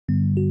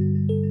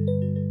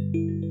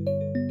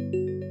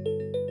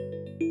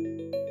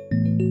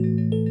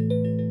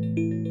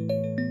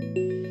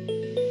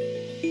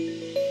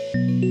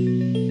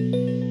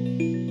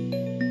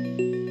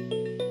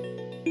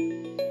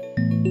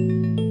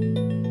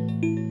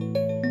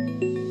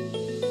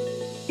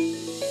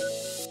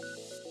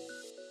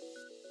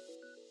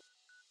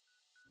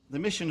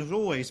mission has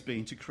always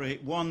been to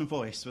create one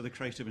voice for the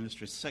creative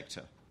industries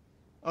sector.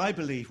 I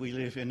believe we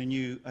live in a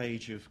new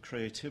age of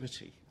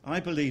creativity. I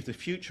believe the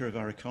future of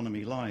our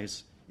economy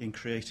lies in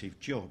creative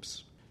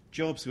jobs,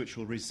 jobs which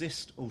will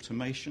resist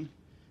automation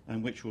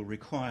and which will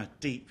require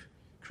deep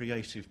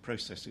creative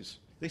processes.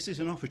 This is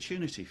an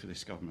opportunity for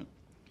this government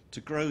to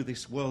grow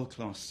this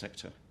world-class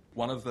sector.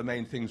 One of the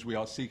main things we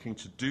are seeking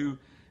to do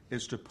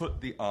is to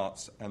put the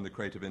arts and the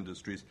creative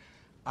industries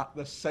at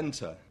the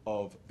centre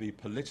of the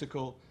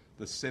political,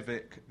 the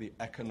civic, the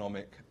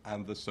economic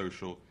and the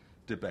social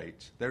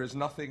debate. There is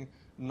nothing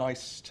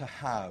nice to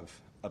have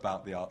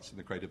about the arts and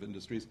the creative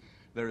industries.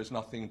 There is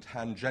nothing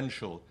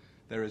tangential.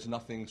 There is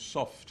nothing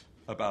soft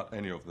about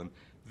any of them.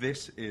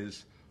 This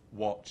is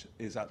what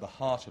is at the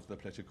heart of the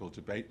political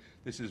debate.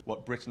 This is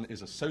what Britain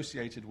is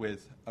associated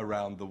with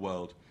around the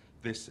world.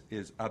 This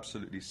is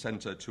absolutely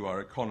centre to our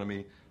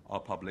economy, our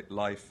public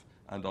life,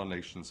 and our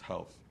nation's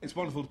health. It's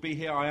wonderful to be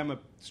here. I am a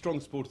strong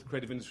supporter of the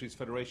Creative Industries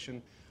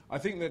Federation. I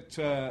think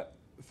that,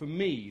 for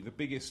me, the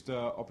biggest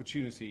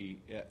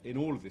opportunity in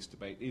all of this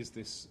debate is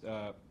this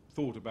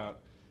thought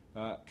about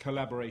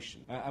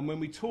collaboration. And when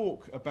we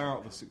talk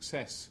about the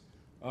success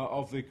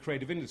of the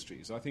creative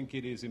industries, I think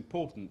it is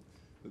important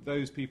that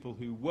those people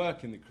who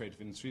work in the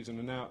creative industries and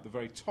are now at the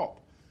very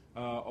top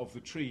of the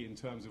tree in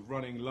terms of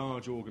running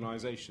large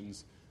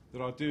organisations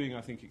that are doing,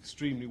 I think,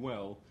 extremely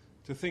well,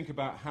 to think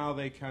about how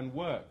they can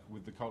work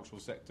with the cultural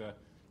sector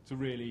to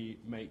really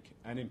make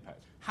an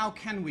impact. How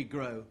can we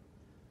grow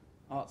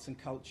arts and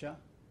culture?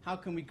 How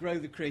can we grow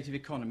the creative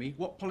economy?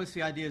 What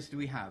policy ideas do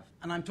we have?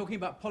 And I'm talking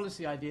about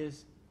policy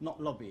ideas,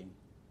 not lobbying.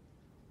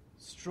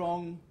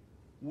 Strong,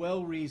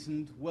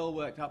 well-reasoned,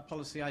 well-worked-out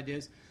policy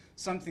ideas,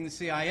 something the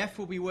CIF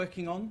will be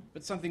working on,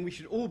 but something we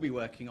should all be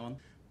working on.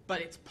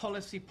 But it's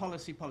policy,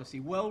 policy, policy,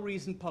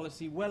 well-reasoned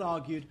policy,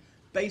 well-argued,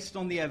 based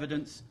on the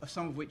evidence, of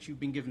some of which you've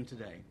been given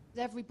today.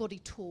 Everybody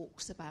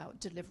talks about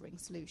delivering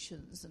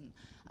solutions and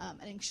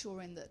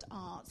ensuring that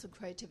arts and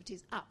creativity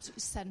is absolutely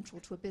central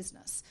to a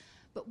business.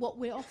 But what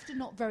we're often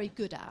not very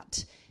good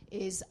at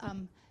is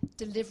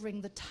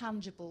delivering the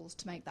tangibles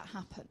to make that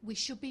happen. We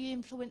should be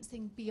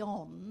influencing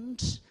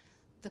beyond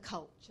the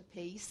culture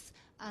piece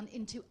and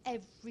into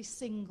every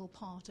single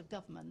part of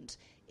government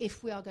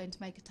if we are going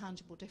to make a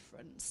tangible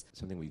difference.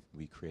 Something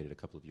we created a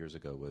couple of years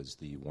ago was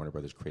the Warner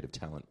Brothers Creative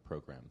Talent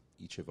Program.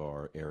 Each of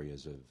our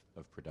areas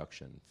of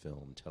production,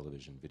 film,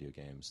 television, video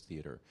games,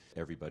 theater,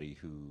 everybody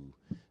who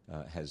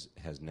has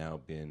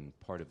now been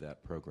part of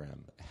that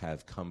program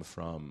have come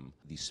from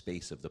the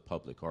space of the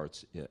public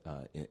arts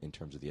in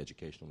terms of the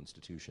educational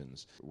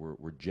institutions.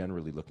 We're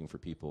generally looking for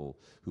people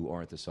who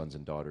aren't the sons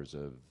and daughters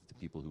of the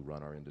people who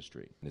run our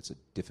industry. And it's a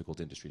difficult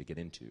industry to get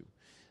into.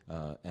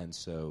 And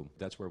so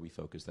that's where we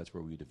focus, that's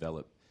where we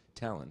develop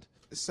talent.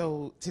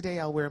 So today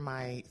I'll wear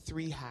my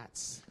 3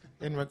 hats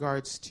in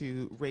regards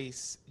to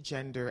race,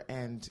 gender,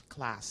 and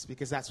class,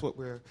 because that's what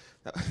we're...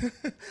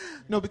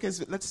 No,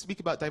 because let's speak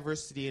about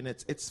diversity in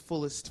its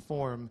fullest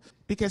form.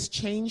 Because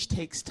change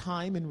takes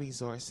time and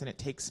resource, and it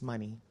takes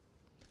money,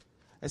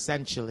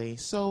 essentially,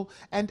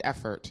 and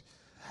effort.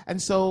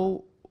 And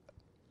so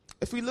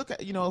if we look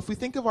at, if we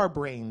think of our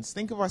brains,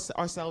 think of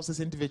ourselves as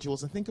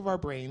individuals and think of our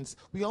brains,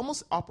 we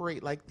almost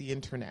operate like the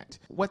internet.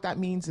 What that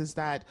means is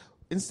that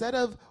instead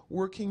of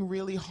working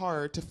really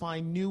hard to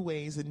find new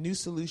ways and new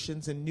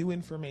solutions and new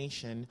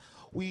information,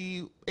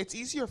 it's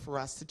easier for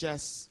us to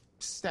just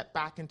step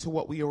back into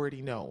what we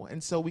already know.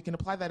 And so we can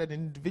apply that at an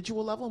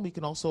individual level, and we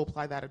can also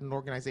apply that at an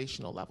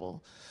organizational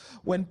level.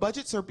 When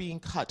budgets are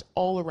being cut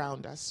all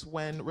around us,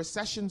 when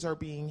recessions are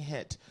being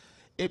hit,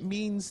 it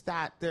means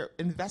that their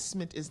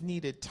investment is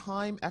needed,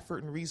 time,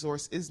 effort, and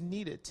resource is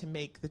needed to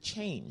make the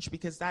change,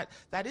 because that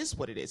is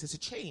what it is. It's a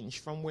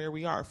change from where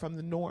we are, from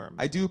the norm.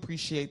 I do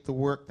appreciate the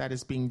work that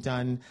is being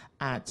done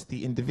at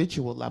the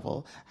individual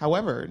level.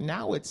 However,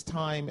 now it's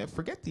time,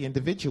 forget the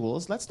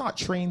individuals, let's not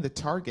train the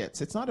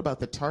targets. It's not about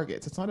the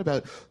targets. It's not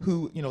about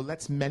who,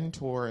 let's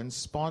mentor and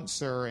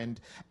sponsor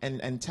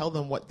and tell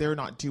them what they're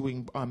not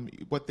doing,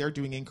 what they're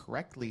doing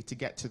incorrectly to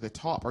get to the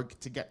top, or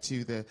to get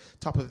to the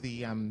top of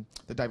the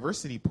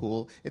diversity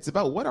pool. It's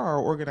about what are our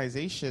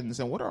organizations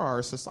and what are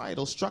our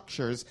societal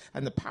structures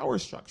and the power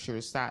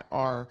structures that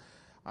are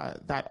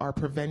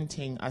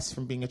preventing us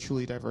from being a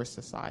truly diverse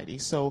society.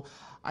 So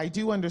I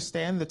do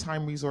understand the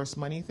time, resource,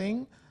 money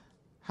thing.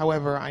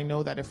 However, I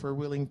know that if we're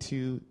willing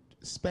to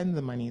spend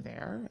the money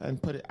there and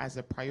put it as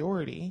a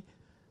priority,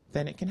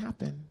 then it can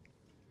happen.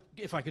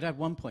 If I could add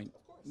one point,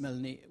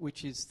 Melanie,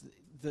 which is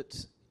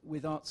that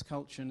with arts,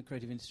 culture and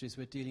creative industries,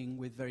 we're dealing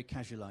with very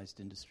casualised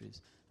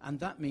industries. And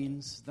that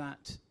means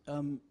that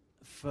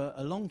for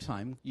a long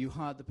time, you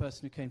hired the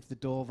person who came to the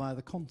door via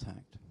the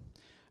contact.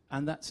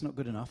 And that's not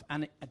good enough.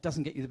 And it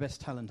doesn't get you the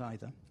best talent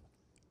either.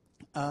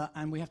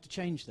 And we have to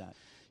change that.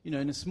 In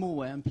a small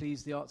way, I'm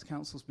pleased the Arts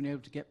Council's been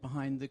able to get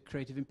behind the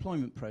Creative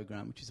Employment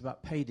Programme, which is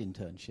about paid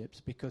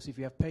internships, because if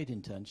you have paid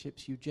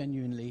internships, you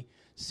genuinely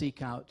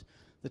seek out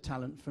the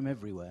talent from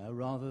everywhere,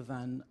 rather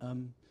than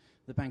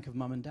the Bank of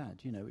Mum and Dad,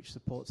 which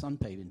supports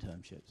unpaid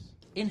internships.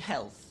 In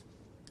health,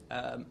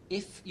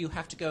 if you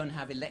have to go and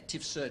have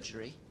elective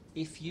surgery,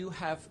 if you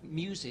have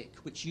music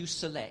which you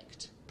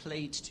select,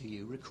 played to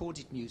you,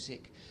 recorded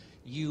music,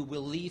 you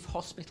will leave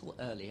hospital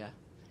earlier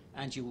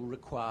and you will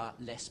require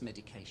less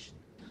medication.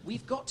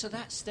 We've got to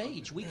that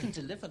stage. We can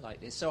deliver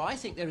like this. So I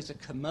think there is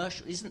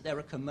isn't there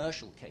a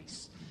commercial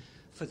case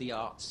for the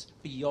arts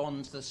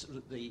beyond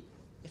the,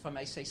 if I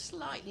may say,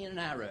 slightly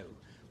narrow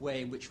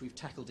way in which we've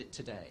tackled it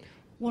today?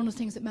 One of the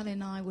things that Melanie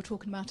and I were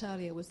talking about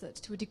earlier was that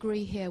to a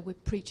degree here we're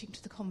preaching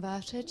to the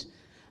converted.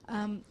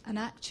 And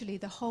actually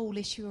the whole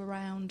issue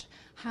around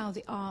how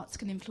the arts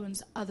can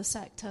influence other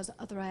sectors,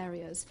 other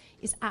areas,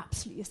 is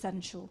absolutely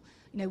essential.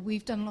 You know,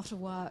 we've done a lot of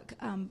work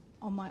on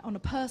a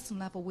personal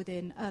level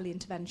within early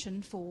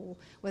intervention, for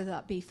whether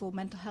that be for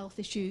mental health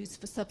issues,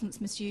 for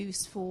substance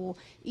misuse, for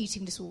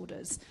eating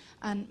disorders.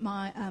 And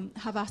my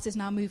Havas is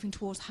now moving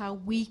towards how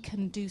we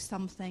can do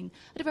something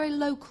at a very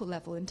local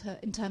level in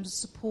terms of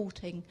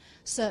supporting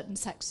certain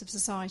sectors of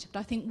society. But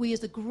I think we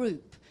as a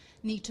group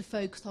need to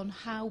focus on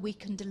how we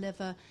can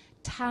deliver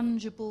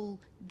tangible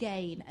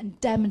gain and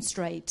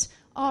demonstrate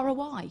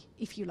ROI,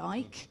 if you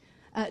like,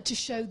 to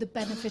show the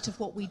benefit of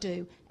what we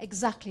do,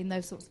 exactly in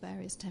those sorts of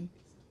areas, Tim.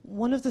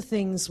 One of the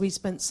things we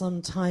spent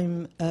some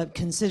time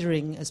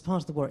considering as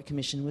part of the Warwick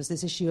Commission was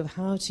this issue of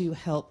how to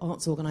help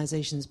arts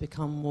organisations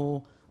become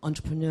more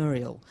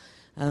entrepreneurial.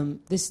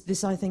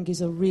 This, I think, is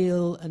a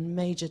real and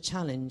major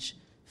challenge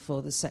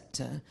for the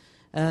sector.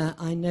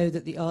 I know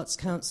that the Arts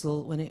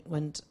Council, when it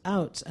went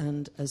out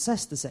and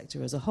assessed the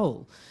sector as a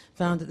whole,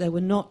 found that there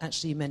were not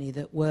actually many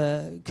that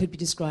could be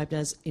described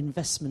as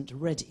investment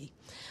ready.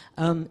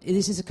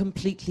 This is a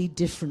completely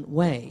different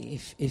way,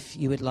 if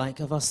you would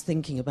like, of us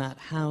thinking about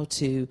how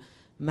to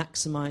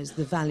maximise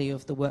the value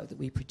of the work that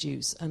we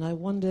produce. And I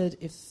wondered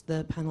if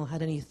the panel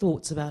had any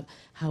thoughts about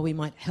how we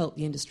might help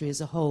the industry as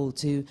a whole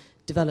to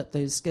develop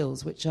those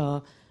skills, which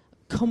are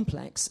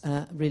complex,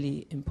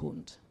 really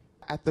important.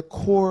 At the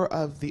core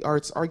of the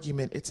arts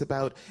argument, it's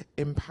about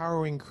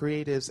empowering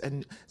creatives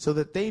and so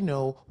that they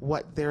know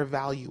what their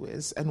value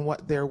is and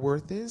what their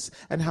worth is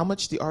and how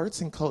much the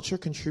arts and culture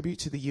contribute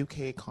to the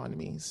UK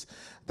economies.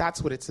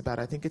 That's what it's about.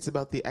 I think it's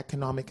about the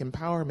economic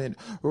empowerment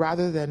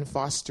rather than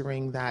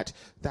fostering that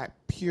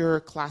pure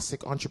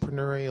classic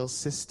entrepreneurial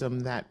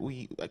system that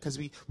because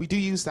we do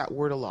use that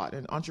word a lot,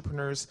 and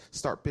entrepreneurs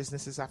start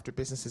businesses after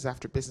businesses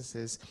after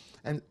businesses.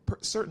 And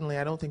certainly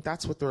I don't think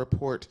that's what the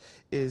report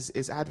is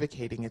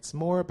advocating. It's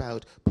more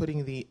about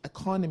putting the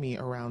economy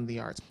around the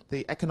arts,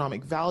 the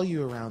economic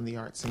value around the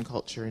arts and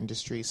culture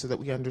industry, so that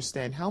we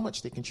understand how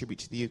much they contribute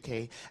to the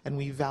UK and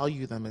we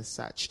value them as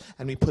such,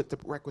 and we put the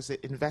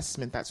requisite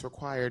investment that's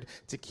required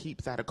to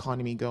keep that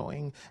economy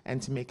going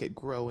and to make it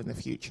grow in the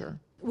future.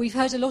 We've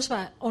heard a lot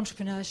about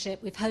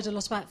entrepreneurship, we've heard a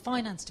lot about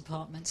finance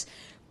departments,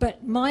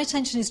 but my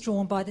attention is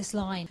drawn by this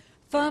line.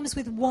 Firms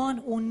with one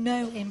or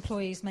no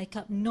employees make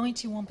up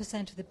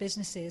 91% of the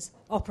businesses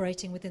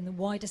operating within the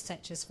wider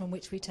sectors from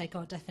which we take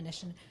our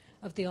definition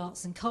of the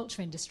arts and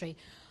culture industry.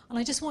 And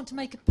I just want to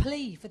make a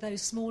plea for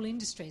those small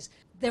industries.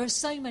 There are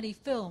so many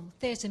film,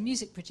 theatre,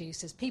 music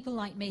producers, people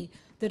like me,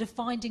 that are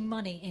finding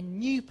money in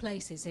new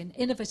places, in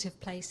innovative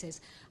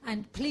places.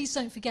 And please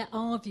don't forget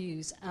our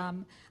views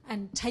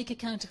and take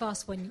account of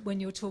us when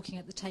you're talking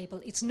at the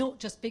table. It's not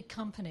just big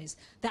companies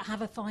that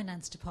have a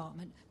finance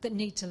department that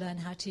need to learn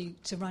how to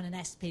run an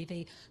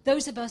SPV.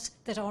 Those of us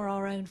that are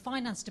our own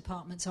finance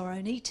departments, our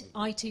own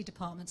IT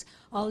departments,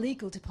 our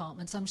legal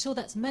departments, I'm sure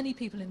that's many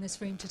people in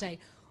this room today.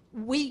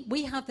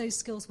 We have those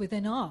skills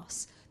within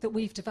us that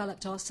we've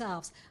developed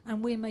ourselves,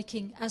 and we're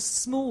making, as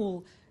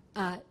small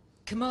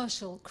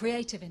commercial,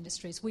 creative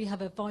industries, we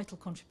have a vital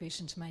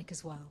contribution to make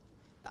as well.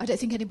 I don't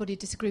think anybody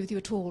disagree with you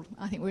at all.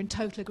 I think we're in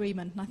total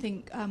agreement. And I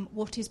think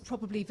what is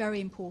probably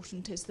very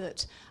important is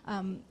that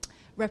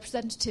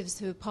representatives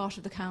who are part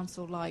of the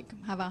council, like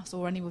Havas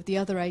or any of the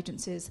other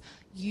agencies,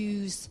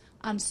 use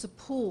and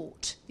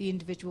support the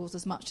individuals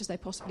as much as they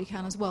possibly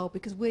can as well,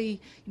 because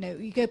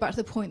you go back to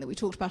the point that we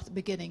talked about at the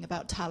beginning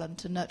about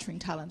talent and nurturing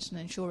talent and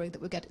ensuring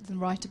that we're getting the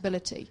right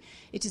ability.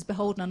 It is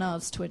beholden on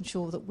us to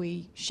ensure that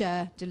we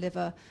share,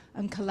 deliver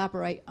and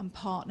collaborate and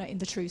partner in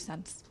the true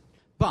sense.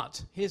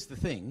 But here's the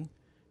thing,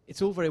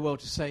 it's all very well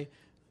to say,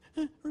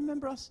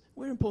 remember us,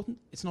 we're important.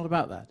 It's not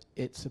about that.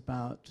 It's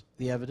about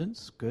the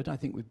evidence. Good. I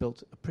think we've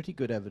built a pretty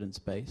good evidence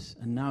base,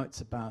 and now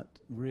it's about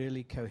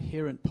really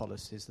coherent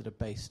policies that are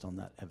based on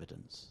that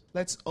evidence.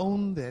 Let's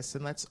own this,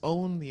 and let's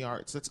own the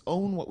arts. Let's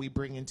own what we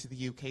bring into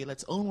the UK.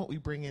 Let's own what we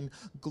bring in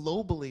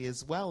globally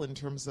as well in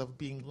terms of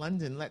being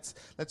London. Let's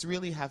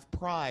really have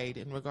pride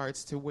in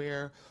regards to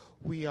where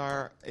we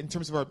are in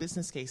terms of our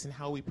business case and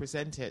how we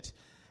present it.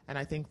 And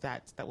I think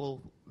that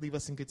will leave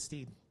us in good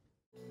stead.